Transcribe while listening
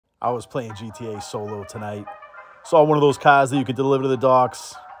I was playing GTA solo tonight. Saw one of those cars that you could deliver to the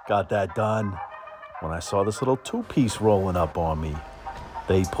docks. Got that done. When I saw this little two-piece rolling up on me,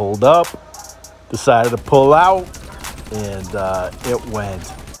 they pulled up, decided to pull out, and it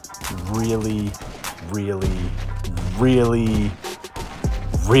went really, really, really,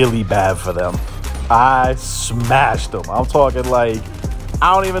 really bad for them. I smashed them. I'm talking like,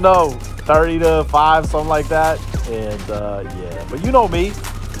 I don't even know, 30 to 5, something like that. And yeah, but you know me,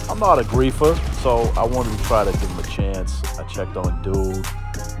 I'm not a griefer, so I wanted to try to give him a chance. I checked on dude,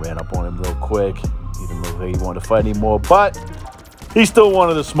 ran up on him real quick. He didn't look like he wanted to fight anymore, but he still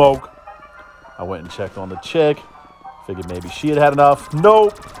wanted to smoke. I went and checked on the chick. Figured maybe she had had enough.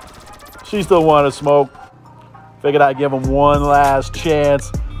 Nope. She still wanted to smoke. Figured I'd give him one last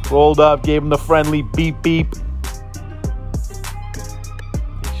chance. Rolled up, gave him the friendly beep beep.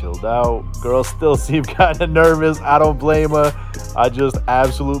 He chilled out. Girl still seemed kind of nervous. I don't blame her. I just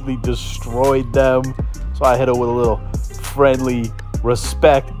absolutely destroyed them. So I hit her with a little friendly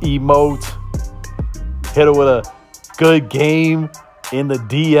respect emote. Hit her with a good game in the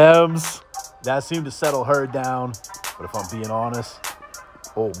DMs. That seemed to settle her down. But if I'm being honest,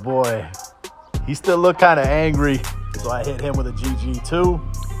 oh boy, he still looked kind of angry. So I hit him with a GG too.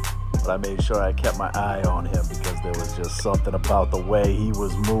 But I made sure I kept my eye on him because there was just something about the way he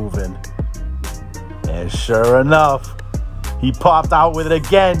was moving. And sure enough, he popped out with it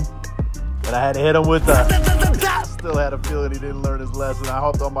again. And I had to hit him with the... Still had a feeling he didn't learn his lesson. I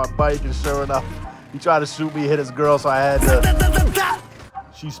hopped on my bike and sure enough, he tried to shoot me, hit his girl, so I had to...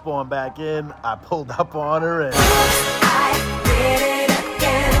 She spawned back in. I pulled up on her and...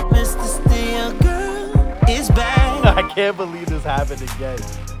 I can't believe this happened again.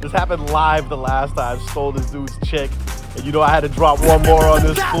 This happened live the last time. I stole this dude's chick. And you know I had to drop one more on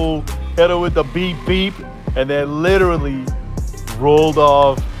this fool. Hit her with the beep beep. And then literally rolled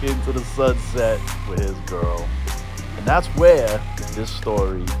off into the sunset with his girl. And that's where this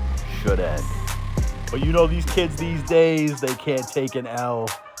story should end. But you know these kids these days, they can't take an L.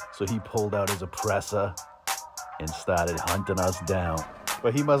 So he pulled out his oppressor and started hunting us down.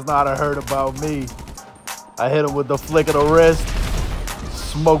 But he must not have heard about me. I hit him with the flick of the wrist,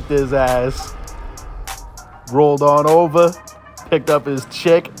 smoked his ass, rolled on over, picked up his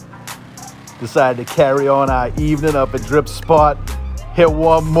chick, decided to carry on our evening up at Drip Spot, hit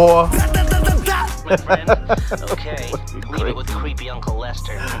one more. My friend, okay, leave it with creepy Uncle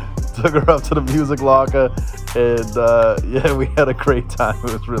Lester. Took her up to the music locker, and yeah, we had a great time.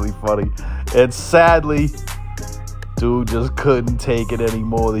 It was really funny. And sadly, dude just couldn't take it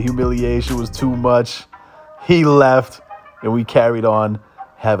anymore. The humiliation was too much. He left, and we carried on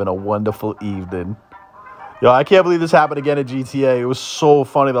having a wonderful evening. Yo, I can't believe this happened again at GTA. It was so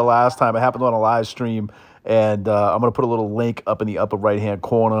funny the last time. It happened on a live stream, and I'm going to put a little link up in the upper right-hand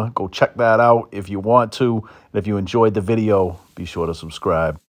corner. Go check that out if you want to. And if you enjoyed the video, be sure to subscribe.